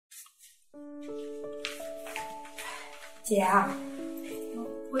姐，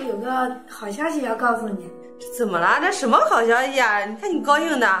我有个好消息要告诉你。怎么了？这什么好消息啊？你看你高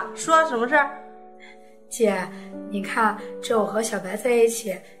兴的，说什么事儿？姐，你看，这我和小白在一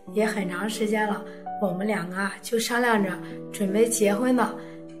起也很长时间了，我们两个就商量着准备结婚呢。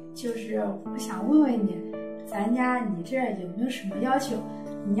就是我想问问你，咱家你这有没有什么要求？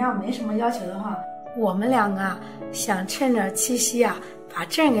你要没什么要求的话，我们两个想趁着七夕啊，把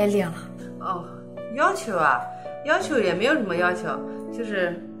证给领了。哦，要求啊，要求也没有什么要求，就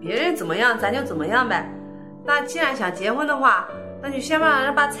是别人怎么样咱就怎么样呗。那既然想结婚的话，那就先让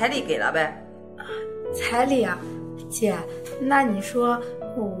人把彩礼给了呗。彩礼啊，姐，那你说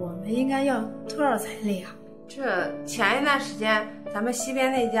我们应该要多少彩礼啊？这前一段时间咱们西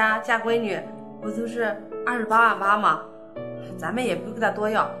边那家嫁闺女不都是28.8万吗？咱们也不给他多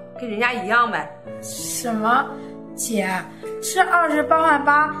要，跟人家一样呗。什么？姐，这28.8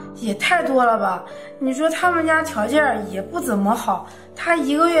万也太多了吧？你说他们家条件也不怎么好，他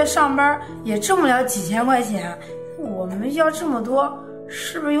一个月上班也挣不了几千块钱，我们要这么多，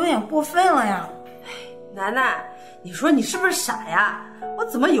是不是有点过分了呀？楠楠，你说你是不是傻呀？我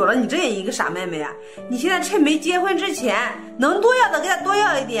怎么有了你这样一个傻妹妹啊？你现在趁没结婚之前，能多要的给她多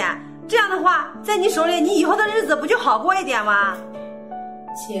要一点，这样的话，在你手里，你以后的日子不就好过一点吗？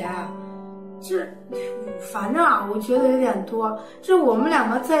姐，这反正啊，我觉得有点多。这我们两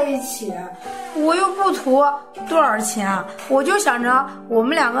个在一起，我又不图多少钱，我就想着我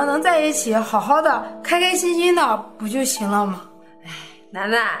们两个能在一起，好好的、开开心心的，不就行了吗？楠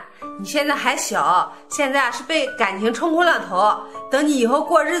楠，你现在还小，现在是被感情冲昏了头。等你以后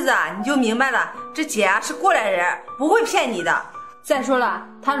过日子啊，你就明白了，这姐啊是过来人，不会骗你的。再说了，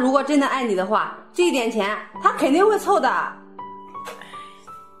他如果真的爱你的话，这一点钱他肯定会凑的。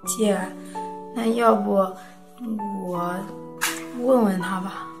姐，那要不我问问他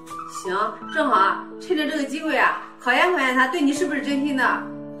吧。行，正好啊，趁着这个机会啊，考验考验他对你是不是真心的。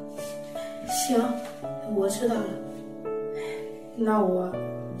行，我知道了。那我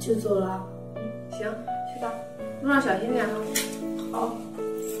就走了。行，去吧，路上小心点哈。好。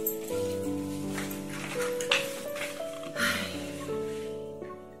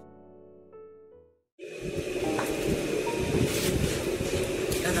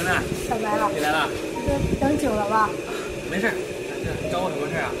哎，楠楠，小白啊，你来了？这等久了吧？没事，找我什么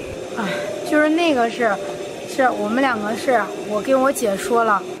事啊？就是那个事，是我们两个事，我跟我姐说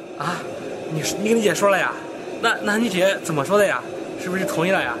了。啊，你跟你姐说了呀？那你姐怎么说的呀？是不是同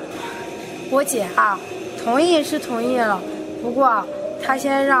意了呀？我姐啊，同意是同意了，不过她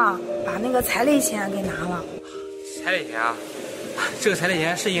先让把那个彩礼钱给拿了。彩礼钱啊？这个彩礼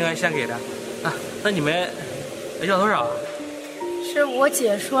钱是应该先给的啊。那你们要多少啊？是我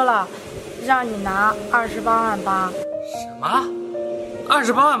姐说了，让你拿28.8万。什么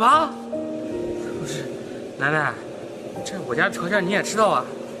？28.8万？不是，楠楠，这我家条件你也知道啊，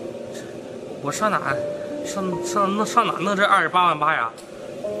我上哪弄这28.8万呀？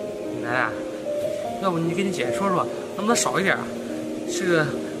楠楠，要不你跟你姐说说，能不能少一点啊？这个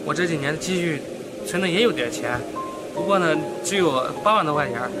我这几年的积蓄存的也有点钱，不过呢只有8万多块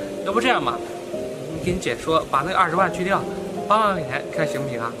钱。要不这样吧，你跟你姐说，把那个20万去掉，8万块钱看行不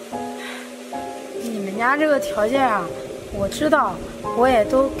行啊？你们家这个条件啊，我知道，我也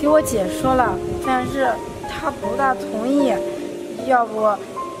都给我姐说了，但是她不大同意。要不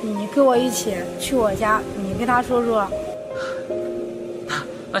你跟我一起去我家，你跟她说说。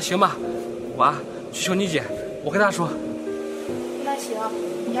那行吧，我啊去求你姐，我跟她说。那行，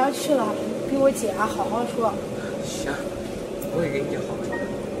你要去了，跟我姐啊好好说。行，我也跟你姐好好说。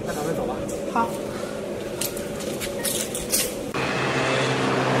那咱们走吧。好。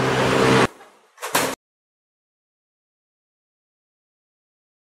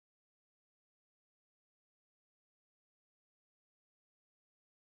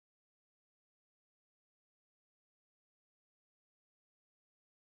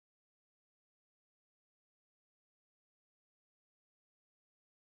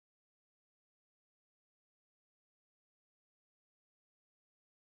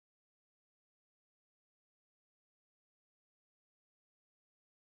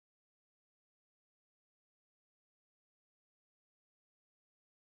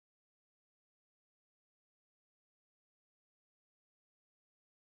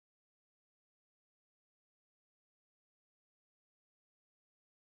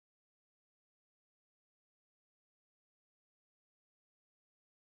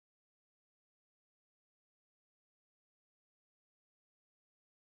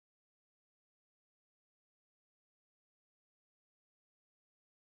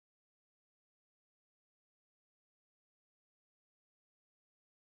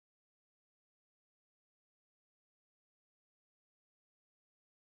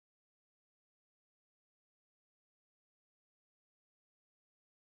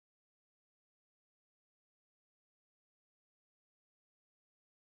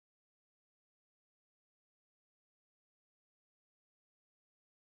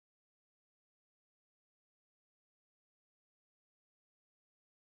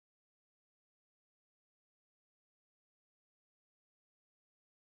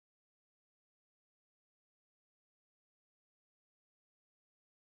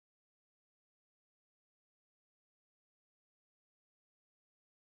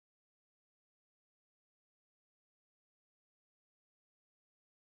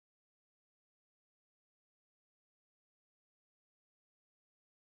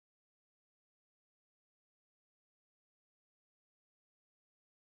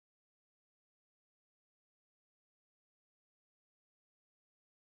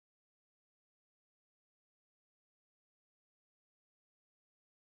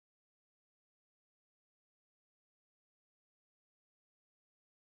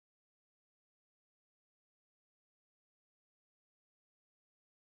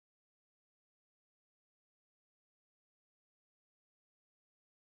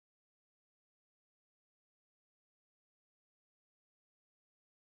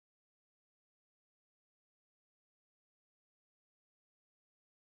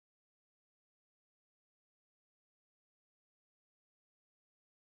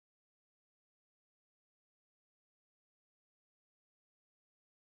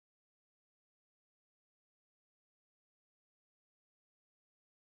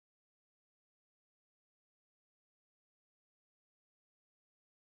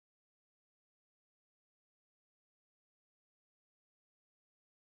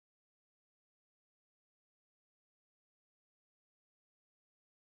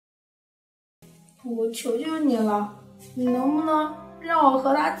我求求你了，你能不能让我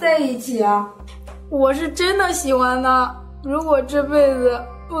和他在一起啊？我是真的喜欢他，如果这辈子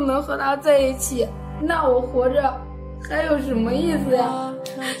不能和他在一起，那我活着还有什么意思呀？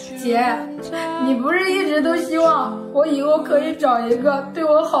姐，你不是一直都希望我以后可以找一个对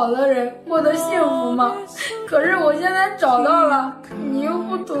我好的人过得幸福吗？可是我现在找到了，你又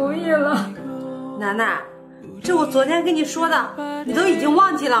不同意了。楠楠，这我昨天跟你说的，你都已经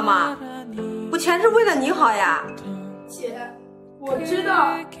忘记了吗？我全是为了你好呀。姐，我知道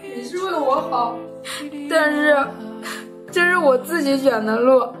你是为我好，但是这是我自己选的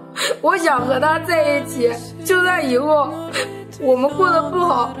路，我想和他在一起，就算以后我们过得不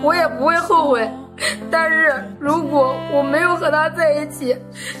好，我也不会后悔。但是如果我没有和他在一起，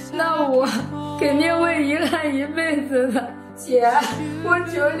那我肯定会遗憾一辈子的。姐，我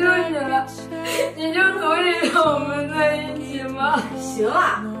求求你了，你就同意让我们在一起吗？行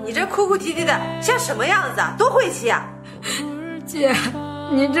了，你这哭哭啼啼的像什么样子啊？多晦气啊！姐，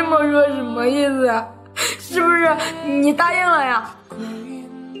你这么说什么意思啊？是不是你答应了呀？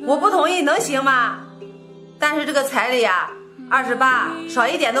我不同意能行吗？但是这个彩礼啊，28少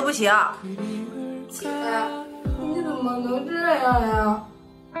一点都不行。姐，你怎么能这样呀？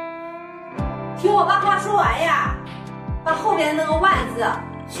听我把话说完呀，把后边那个万字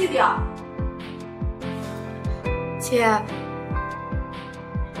去掉。姐，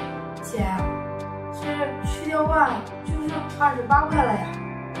这去掉万就剩28块了呀。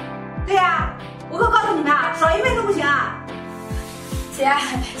对呀，我可告诉你们啊，少一倍都不行啊。姐，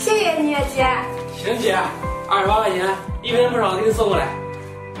谢谢你，姐。行姐，28块钱，一分不少给你送过来。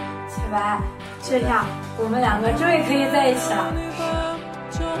小白，这样我们2个终于可以在一起了。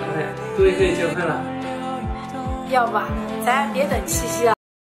对，终于可以结婚了。要不咱别等七夕了。